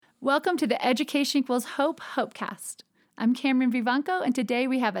Welcome to the Education Equals Hope Hopecast. I'm Cameron Vivanco, and today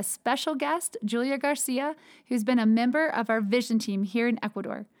we have a special guest, Julia Garcia, who's been a member of our vision team here in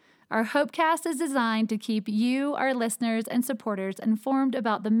Ecuador. Our Hopecast is designed to keep you, our listeners and supporters, informed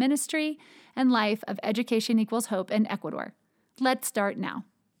about the ministry and life of Education Equals Hope in Ecuador. Let's start now.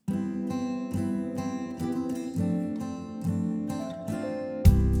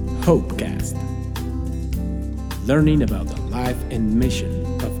 Hopecast. Learning about the life and mission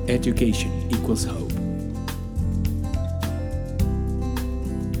of Education Equals Hope.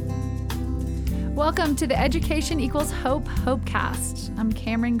 Welcome to the Education Equals Hope Hopecast. I'm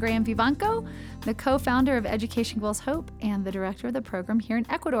Cameron Graham Vivanco, the co-founder of Education Equals Hope and the director of the program here in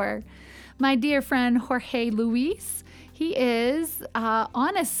Ecuador. My dear friend Jorge Luis, he is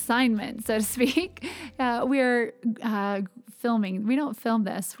on assignment, so to speak. We're filming. We don't film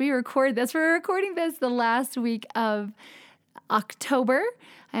this. We record this. We're recording this the last week of October.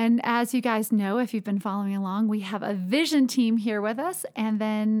 And as you guys know, if you've been following along, we have a vision team here with us, and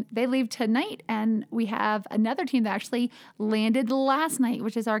then they leave tonight, and we have another team that actually landed last night,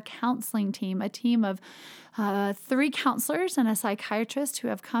 which is our counseling team, a team of 3 counselors and a psychiatrist who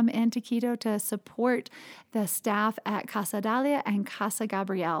have come into Quito to support the staff at Casa Dalia and Casa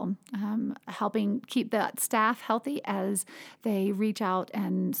Gabriel, helping keep that staff healthy as they reach out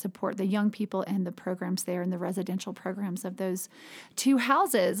and support the young people in the programs there in the residential programs of those 2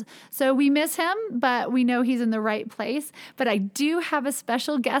 houses. So we miss him, but we know he's in the right place. But I do have a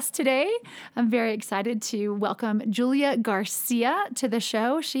special guest today. I'm very excited to welcome Julia Garcia to the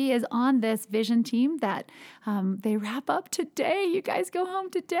show. She is on this vision team that they wrap up today. You guys go home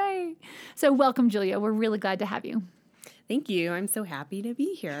today. So welcome, Julia. We're really glad to have you. Thank you. I'm so happy to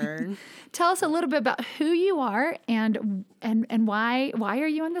be here. Tell us a little bit about who you are and why are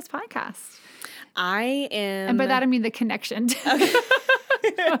you on this podcast? I am... And by that, I mean the connection. Okay.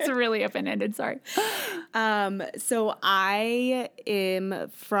 That's really open-ended. Sorry. So I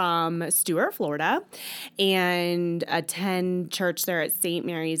am from Stuart, Florida, and attend church there at St.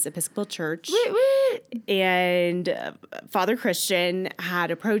 Mary's Episcopal Church. And Father Christian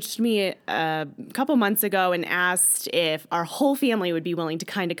had approached me a couple months ago and asked if our whole family would be willing to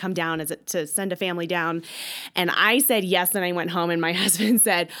kind of come down to send a family down. And I said yes, and I went home, and my husband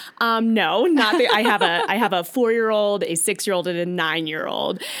said, no, not the, I have a 4-year-old, a 6-year-old, and a 9-year-old.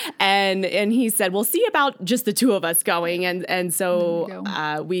 And he said, we'll see about just the 2 of us going. And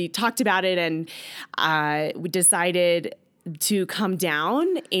so we talked about it, and we decided to come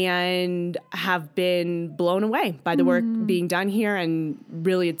down, and have been blown away by the work being done here. And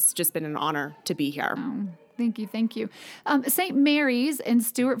really, it's just been an honor to be here. Oh. Thank you. St. Mary's in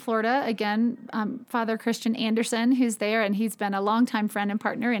Stuart, Florida, again, Father Christian Anderson, who's there, and he's been a longtime friend and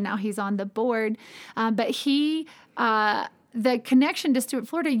partner, and now he's on the board. The connection to Stuart,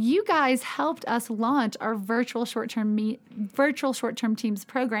 Florida, you guys helped us launch our virtual short-term teams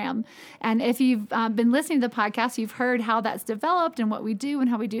program. And if you've been listening to the podcast, you've heard how that's developed and what we do and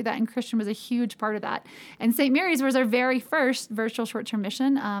how we do that. And Christian was a huge part of that. And St. Mary's was our very first virtual short-term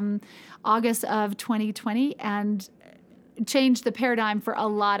mission, August of 2020, and changed the paradigm for a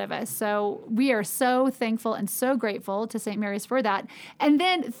lot of us. So we are so thankful and so grateful to St. Mary's for that. And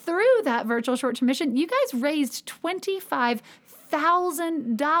then through that virtual short-term mission, you guys raised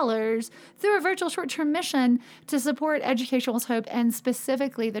 $25,000 through a virtual short-term mission to support Education Equals Hope and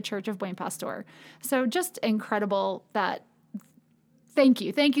specifically the Church of Buen Pastor. So just incredible that. Thank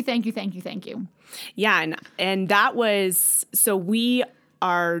you. Yeah, and that was, so we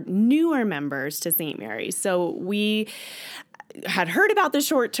are newer members to St. Mary's. So we had heard about the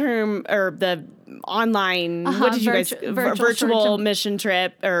short-term or the online, what did you guys, virtual mission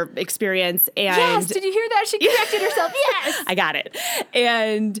trip or experience. And yes, did you hear that? She corrected herself. Yes. I got it.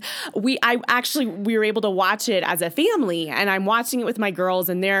 And we were able to watch it as a family, and I'm watching it with my girls,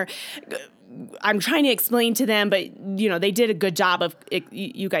 and I'm trying to explain to them, but they did a good job of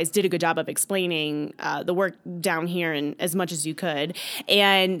you guys did a good job of explaining the work down here and as much as you could.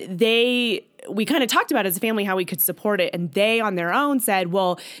 And we kind of talked about as a family how we could support it. And they on their own said,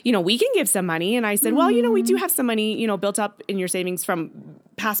 well, we can give some money. And I said, well, we do have some money, built up in your savings from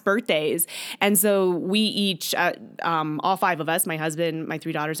past birthdays. And so we each, all 5 of us, my husband, my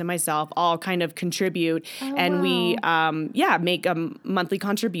 3 daughters, and myself, all kind of contribute. And we, make a monthly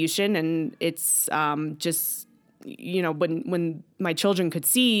contribution. And it's just, when my children could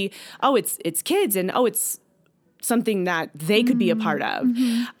see, oh, it's kids, and oh, it's something that they could be a part of.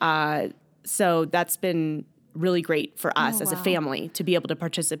 So that's been really great for us as a family to be able to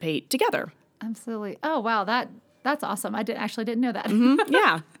participate together. Absolutely. Oh, wow. That's awesome. I didn't know that.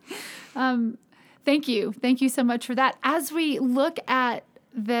 Yeah. Thank you. Thank you so much for that. As we look at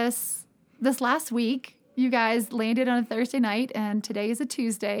this last week, you guys landed on a Thursday night, and today is a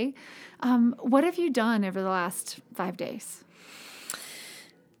Tuesday. What have you done over the last 5 days?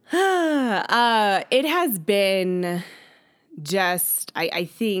 It has been just, I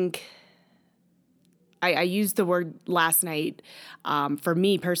think, I used the word last night, for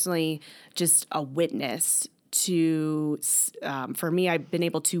me personally, just a witness to, for me, I've been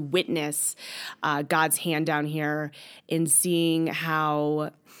able to witness God's hand down here in seeing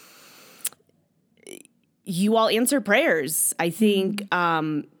how you all answer prayers. I think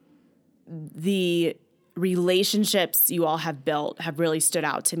the relationships you all have built have really stood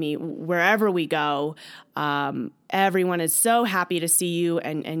out to me. Wherever we go, everyone is so happy to see you,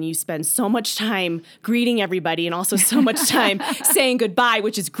 and you spend so much time greeting everybody and also so much time saying goodbye,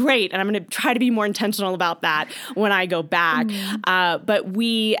 which is great. And I'm going to try to be more intentional about that when I go back. But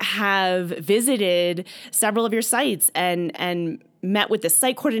we have visited several of your sites and met with the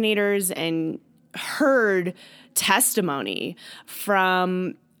site coordinators and heard testimony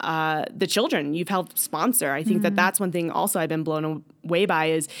from the children you've helped sponsor. I think that's one thing also I've been blown away by,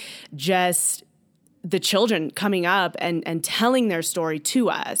 is just the children coming up and telling their story to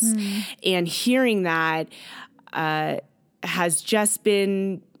us. And hearing that has just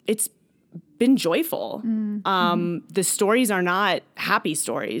been, it's been joyful. The stories are not happy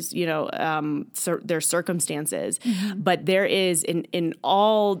stories, they're circumstances, but there is in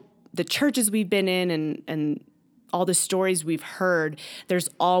all the churches we've been in and all the stories we've heard, there's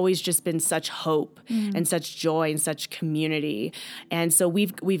always just been such hope and such joy and such community. And so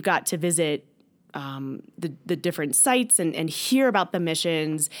we've got to visit the different sites and hear about the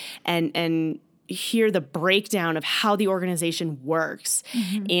missions and hear the breakdown of how the organization works.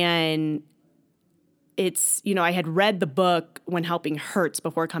 And it's, I had read the book When Helping Hurts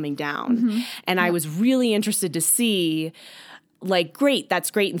before coming down. And I was really interested to see, like, great,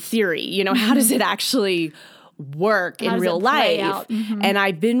 that's great in theory. How does it actually work in real life? And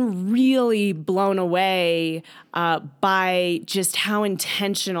I've been really blown away by just how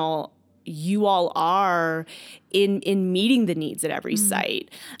intentional you all are in meeting the needs at every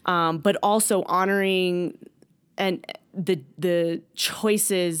site, but also honoring and the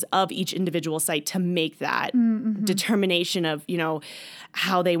choices of each individual site to make that determination of,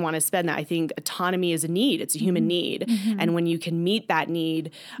 how they want to spend that. I think autonomy is a need. It's a human need. And when you can meet that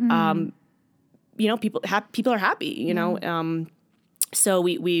need, people are happy, So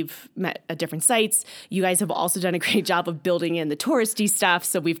we've met at different sites. You guys have also done a great job of building in the touristy stuff.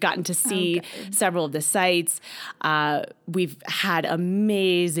 So we've gotten to see several of the sites. We've had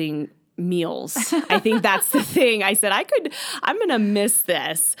amazing meals. I think that's the thing. I said, I'm going to miss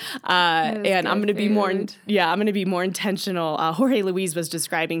this. And I'm going to be more, I'm going to be more intentional. Jorge Luis was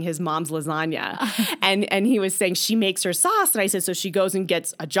describing his mom's lasagna and he was saying she makes her sauce. And I said, so she goes and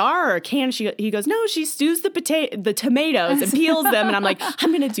gets a jar or a can. He goes, no, she stews the tomatoes and peels them. And I'm like,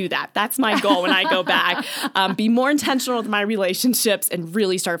 I'm going to do that. That's my goal when I go back. Be more intentional with my relationships and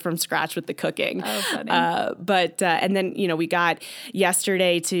really start from scratch with the cooking. Oh, funny. And then, we got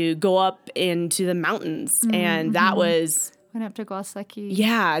yesterday to go up into the mountains, and that was went up to Guasaki.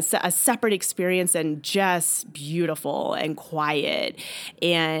 Yeah, it's a separate experience and just beautiful and quiet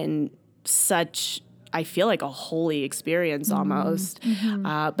and such, I feel like a holy experience almost.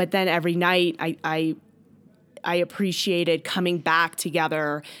 But then every night I appreciated coming back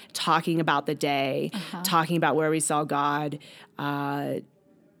together, talking about the day, talking about where we saw God, kind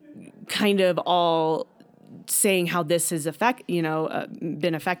of all saying how this has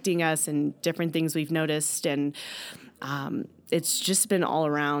been affecting us and different things we've noticed. And it's just been all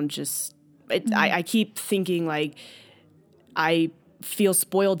around I keep thinking, like, I feel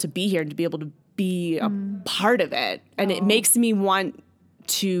spoiled to be here and to be able to be a part of it. And it makes me want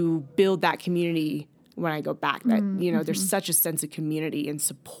to build that community when I go back, that, there's such a sense of community and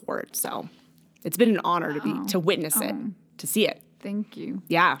support. So it's been an honor to witness it, to see it. Thank you.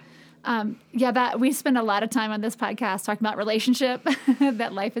 Yeah. That we spend a lot of time on this podcast talking about relationship,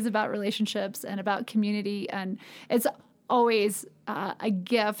 that life is about relationships and about community. And it's always a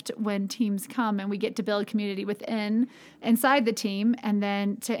gift when teams come and we get to build community inside the team, and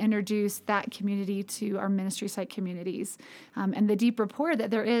then to introduce that community to our ministry site communities, and the deep rapport that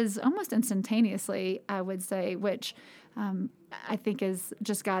there is almost instantaneously, I would say, which I think is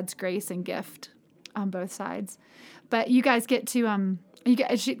just God's grace and gift on both sides. But you guys get to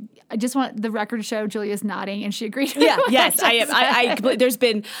I just want the record to show Julia's nodding, and she agreed with what Yes, I am. said. There's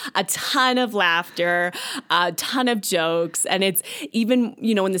been a ton of laughter, a ton of jokes, and it's even,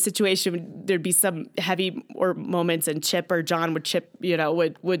 in the situation, there'd be some heavy or moments, and Chip or John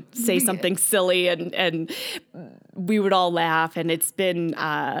would would say something silly, and we would all laugh. And it's been,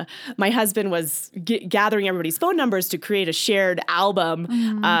 my husband was gathering everybody's phone numbers to create a shared album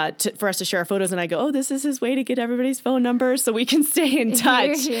for us to share our photos, and I go, oh, this is his way to get everybody's phone numbers so we can stay in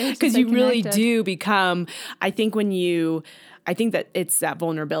touch. Because you really do become, I think that it's that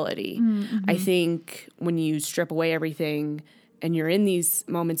vulnerability. Mm-hmm. I think when you strip away everything and you're in these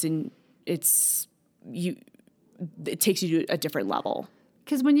moments, and it takes you to a different level.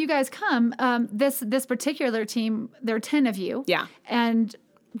 Because when you guys come, this particular team, there are 10 of you. Yeah. And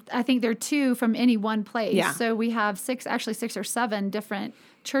I think there are 2 from any one place. Yeah. So we have 6 or 7 different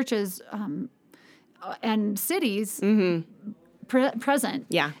churches and cities present.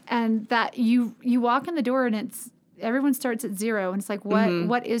 Yeah. And that you walk in the door, and everyone starts at 0, and it's like,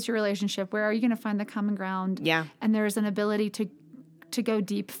 what is your relationship? Where are you going to find the common ground? Yeah. And there's an ability to go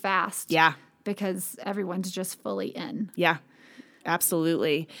deep fast. Yeah. Because everyone's just fully in. Yeah.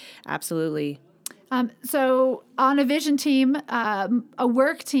 Absolutely. So on a vision team, a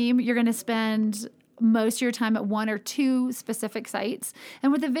work team, you're going to spend most of your time at 1 or 2 specific sites.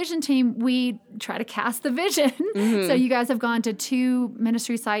 And with the vision team, we try to cast the vision. Mm-hmm. So you guys have gone to 2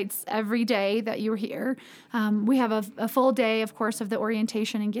 ministry sites every day that you were here. We have a full day, of course, of the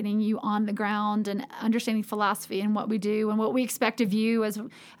orientation and getting you on the ground and understanding philosophy and what we do and what we expect of you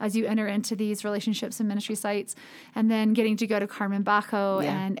as you enter into these relationships and ministry sites. And then getting to go to Carmen Bajo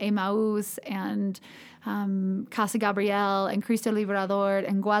and Emmaus and Casa Gabriel and Cristo Liberador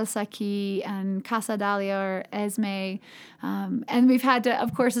and Gualsaki and Casa Dalia or Esme. And we've had to,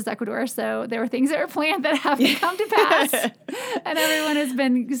 of course, it's Ecuador, so there were things that were planned that haven't come to pass. And everyone has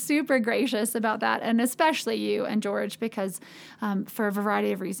been super gracious about that, and especially you and George, because for a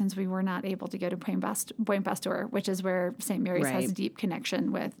variety of reasons, we were not able to go to Buen Pastor, which is where St. Mary's has a deep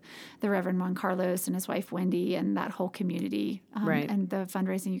connection with the Reverend Juan Carlos and his wife Wendy and that whole community, and the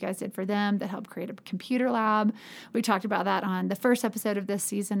fundraising you guys did for them that helped create a computer lab. We talked about that on the first episode of this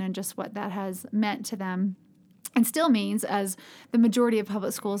season and just what that has meant to them. And still means, as the majority of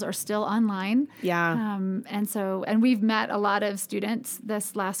public schools are still online. Yeah. And we've met a lot of students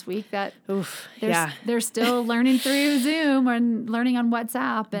this last week that they're still learning through Zoom and learning on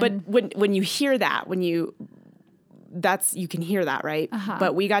WhatsApp. But when you hear that, you can hear that, right? Uh-huh.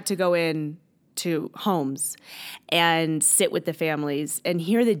 But we got to go in to homes and sit with the families and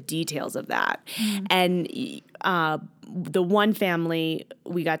hear the details of that. Mm-hmm. And the one family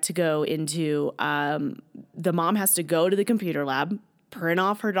we got to go into, the mom has to go to the computer lab, print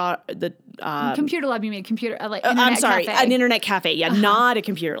off her computer lab. You mean computer? Cafe. An internet cafe. Yeah, not a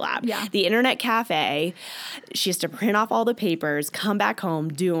computer lab. Yeah, the internet cafe. She has to print off all the papers, come back home,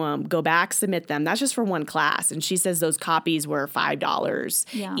 do them, go back, submit them. That's just for one class, and she says those copies were $5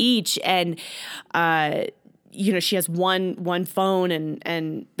 each, and she has one phone,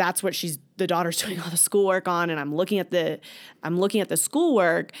 and that's what the daughter's doing all the schoolwork on, and I'm looking at the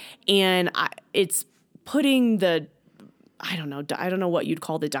schoolwork, and it's putting the I don't know what you'd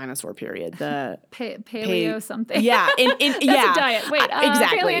call the dinosaur period. The paleo something. Yeah, That's a diet. Wait,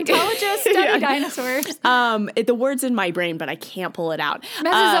 exactly. Paleontologists study dinosaurs. The word's in my brain, but I can't pull it out.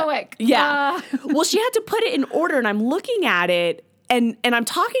 Mesozoic. Well, she had to put it in order, and I'm looking at it. And I'm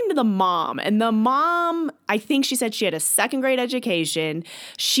talking to the mom, and the mom, I think she said she had a second grade education.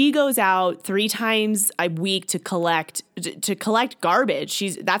 She goes out 3 times a week to collect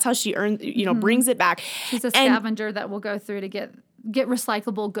garbage. That's how she earns, brings it back. She's a scavenger that will go through to get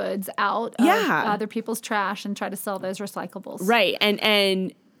recyclable goods out of other people's trash and try to sell those recyclables. Right.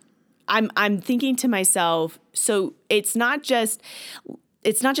 And I'm thinking to myself, so it's not just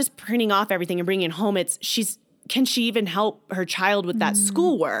printing off everything and bringing it home. Can she even help her child with that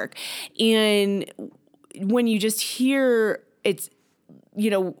schoolwork? And when you just hear it's,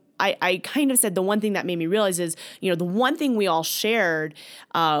 I kind of said the one thing that made me realize is, the one thing we all shared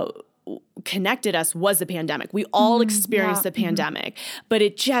connected us was the pandemic. We all experienced the pandemic, but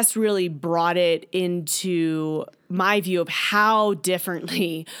it just really brought it into my view of how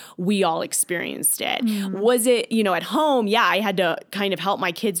differently we all experienced it. Was it, at home, I had to kind of help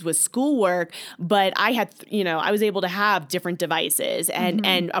my kids with schoolwork, but I had, I was able to have different devices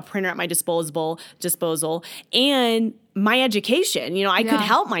and a printer at my disposal and my education. I could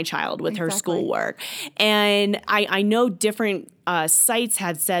help my child with her schoolwork. And I know different sites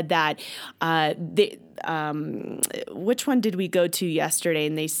have said that which one did we go to yesterday?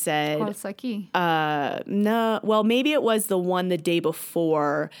 And they said, Korosaki. no, well, maybe it was the one the day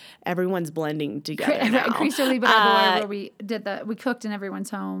before. Everyone's blending together now. Cristo Liberador, where we cooked in everyone's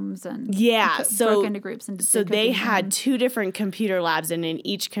homes and broke into groups and so they had 2 different computer labs, and in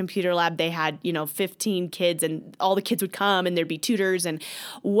each computer lab they had 15 kids, and all the kids would come and there'd be tutors, and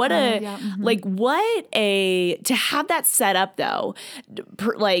to have that set up though,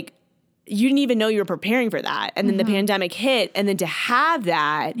 you didn't even know you were preparing for that. And then the pandemic hit. And then to have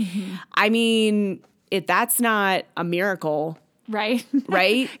that, I mean, if that's not a miracle. Right.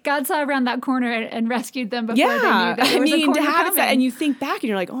 God saw around that corner and rescued them before they knew that there was a corner to have coming. it, and you think back and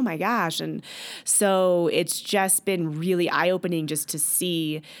you're like, oh my gosh. And so it's just been really eye-opening just to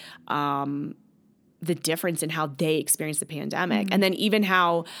see the difference in how they experienced the pandemic. And then even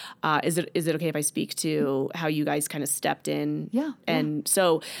how, is it okay if I speak to how you guys kind of stepped in? Yeah. And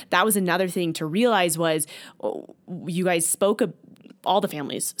so that was another thing to realize was you guys all the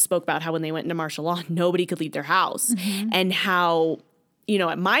families spoke about how when they went into martial law, nobody could leave their house. And how,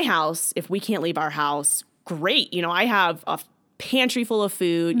 at my house, if we can't leave our house, great. I have a pantry full of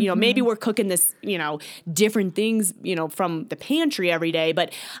food. Maybe we're cooking this, different things, from the pantry every day,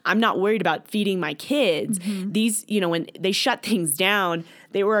 but I'm not worried about feeding my kids. These, when they shut things down,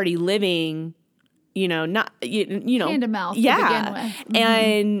 they were already living, not, hand to mouth to begin with.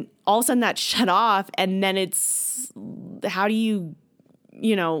 And all of a sudden that shut off. And then it's, how do you,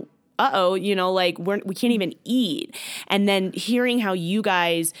 we can't even eat. And then hearing how you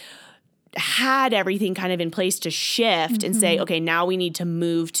guys had everything kind of in place to shift and say, okay, now we need to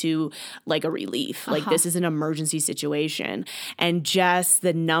move to like a relief. Like this is an emergency situation. And just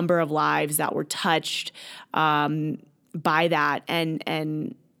the number of lives that were touched by that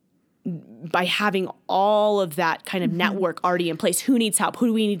and by having all of that kind of network already in place. Who needs help? Who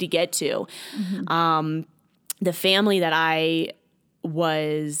do we need to get to? The family that I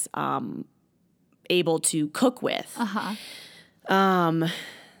was able to cook with,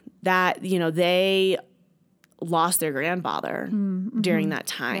 that, they lost their grandfather during that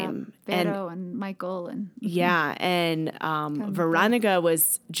time. Yeah. Vero and Michael. And and Veronica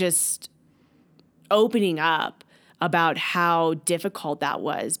was just opening up about how difficult that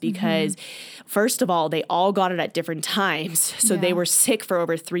was because, first of all, they all got it at different times. So they were sick for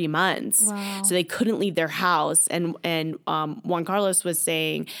over 3 months. Wow. So they couldn't leave their house. And Juan Carlos was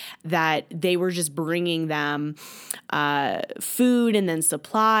saying that they were just bringing them food and then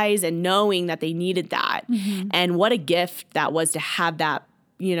supplies and knowing that they needed that. And what a gift that was to have that.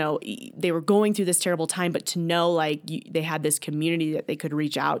 They were going through this terrible time, but to know they had this community that they could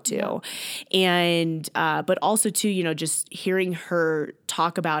reach out to. And, but also too, just hearing her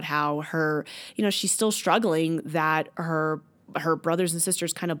talk about how her, she's still struggling, that her brothers and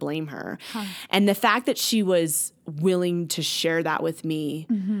sisters kind of blame her. And the fact that she was willing to share that with me,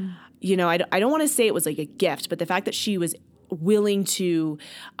 I don't want to say it was like a gift, but the fact that she was willing to,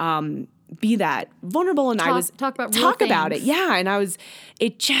 be that vulnerable and talk about it. Yeah. And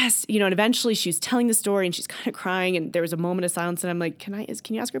it just, and eventually she was telling the story and she's kind of crying and there was a moment of silence and I'm like, can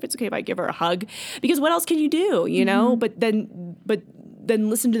you ask her if it's okay if I give her a hug? Because what else can you do, but then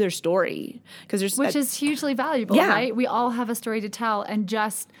listen to their story. Which is hugely valuable, right? We all have a story to tell. And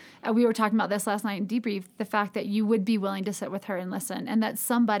we were talking about this last night in debrief, the fact that you would be willing to sit with her and listen and that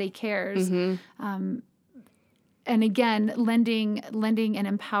somebody cares. And again, lending and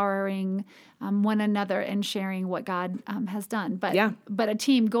empowering one another and sharing what God has done. But a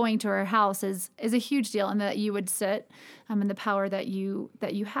team going to her house is a huge deal, and that you would sit in the power that you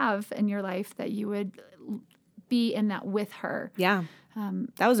have in your life, that you would be in that with her. Yeah,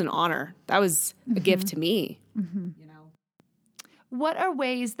 that was an honor. That was a gift to me. What are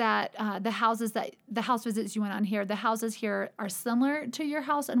ways that the house visits you went on here, the houses here are similar to your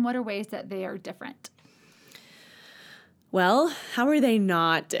house, and what are ways that they are different? Well, how are they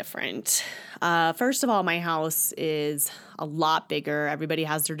not different? First of all, my house is a lot bigger. Everybody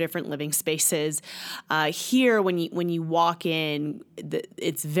has their different living spaces. Here, when you walk in,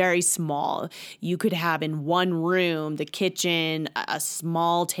 it's very small. You could have in one room the kitchen, a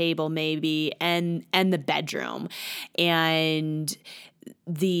small table maybe, and the bedroom. And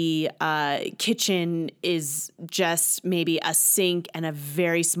the kitchen is just maybe a sink and a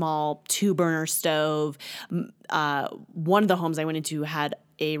very small 2-burner stove. One of the homes I went into had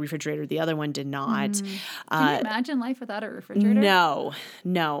a refrigerator. The other one did not. Can you imagine life without a refrigerator?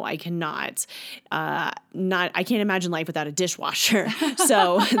 No, I cannot. I can't imagine life without a dishwasher.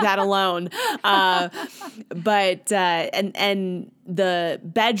 So that alone. But the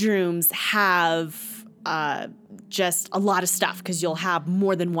bedrooms have just a lot of stuff because you'll have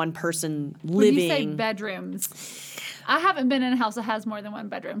more than one person living. When you say bedrooms, I haven't been in a house that has more than one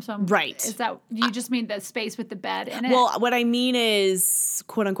bedroom. So right. Is that, you just mean the space with the bed in it? Well, what I mean is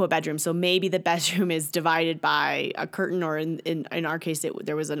quote unquote bedroom. So maybe the bedroom is divided by a curtain, or in our case,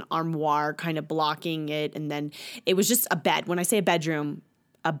 there was an armoire kind of blocking it. And then it was just a bed. When I say a bedroom,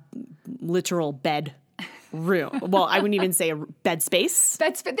 a literal bed room. Well, I wouldn't even say a bed space.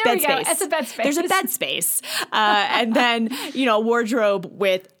 There we go. It's a bed space. There's a bed space. And then, a wardrobe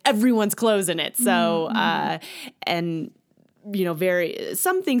with everyone's clothes in it. So, and,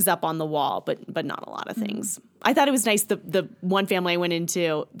 some things up on the wall, but not a lot of things. I thought it was nice. The one family I went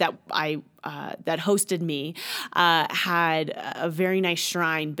into that that hosted me had a very nice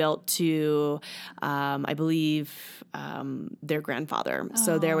shrine built to, I believe, their grandfather.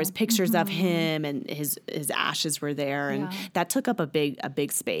 So there was pictures of him, and his ashes were there, and that took up a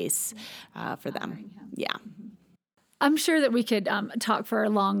big space for them. Yeah. I'm sure that we could talk for a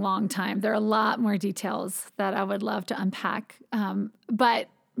long, long time. There are a lot more details that I would love to unpack. But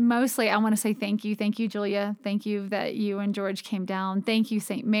mostly I want to say thank you. Thank you, Julia. Thank you that you and George came down. Thank you,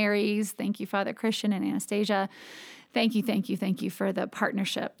 St. Mary's. Thank you, Father Christian and Anastasia. Thank you for the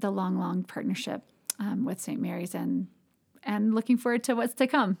partnership, the long, long partnership with St. Mary's, and looking forward to what's to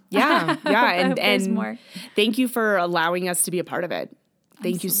come. Yeah. And more. Thank you for allowing us to be a part of it.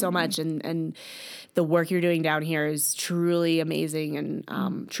 Thank you so much. And the work you're doing down here is truly amazing,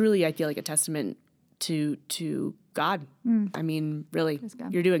 and truly I feel like a testament to God. I mean, really,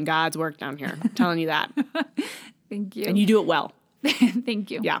 you're doing God's work down here. I'm telling you that. Thank you. And you do it well.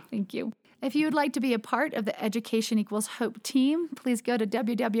 Thank you. Yeah. Thank you. If you would like to be a part of the Education Equals Hope team, please go to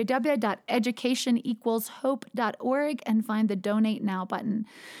www.educationequalshope.org and find the Donate Now button.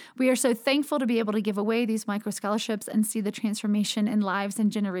 We are so thankful to be able to give away these micro scholarships and see the transformation in lives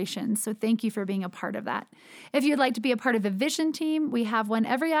and generations. So thank you for being a part of that. If you'd like to be a part of the Vision team, we have one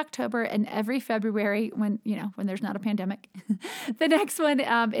every October and every February when there's not a pandemic. The next one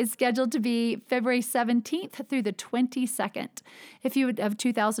is scheduled to be February 17th through the 22nd. If you would of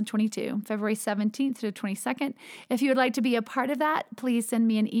 2022. February 17th to 22nd. If you would like to be a part of that, please send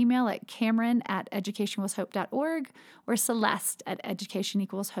me an email at Cameron@educationequalshope.org or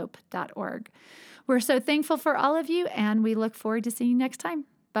Celeste@educationequalshope.org. We're so thankful for all of you, and we look forward to seeing you next time.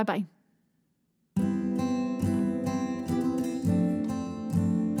 Bye-bye.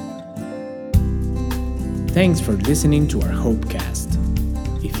 Thanks for listening to our Hopecast.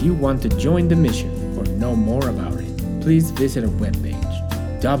 If you want to join the mission or know more about it, please visit our webpage,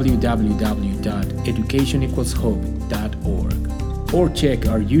 www.educationequalshope.org, or check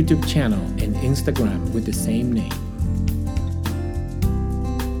our YouTube channel and Instagram with the same name.